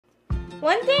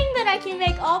One thing that I can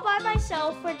make all by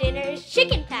myself for dinner is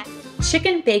chicken packets.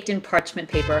 Chicken baked in parchment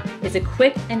paper is a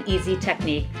quick and easy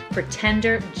technique for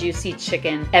tender, juicy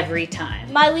chicken every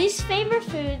time. My least favorite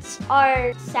foods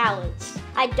are salads.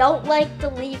 I don't like the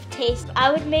leaf taste.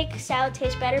 I would make salad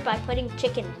taste better by putting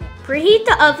chicken in it. Preheat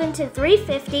the oven to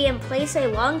 350 and place a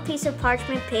long piece of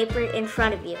parchment paper in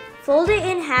front of you. Fold it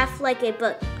in half like a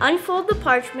book. Unfold the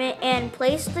parchment and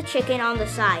place the chicken on the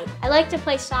side. I like to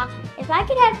play soccer. If I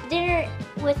could have dinner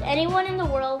with anyone in the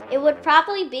world, it would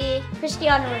probably be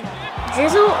Cristiano Ronaldo.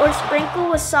 Drizzle or sprinkle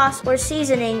with sauce or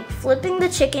seasoning, flipping the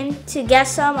chicken to get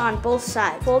some on both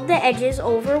sides. Fold the edges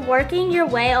over, working your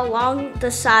way along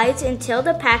the sides until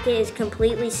the packet is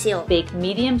completely sealed. Bake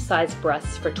medium-sized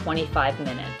breasts for 25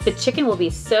 minutes. The chicken will be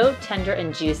so tender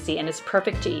and juicy and is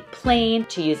perfect to eat plain,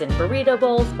 to use in burrito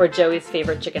bowls, or Joey's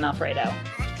favorite chicken Alfredo.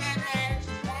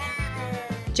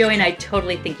 Joey and I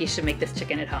totally think you should make this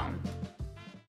chicken at home.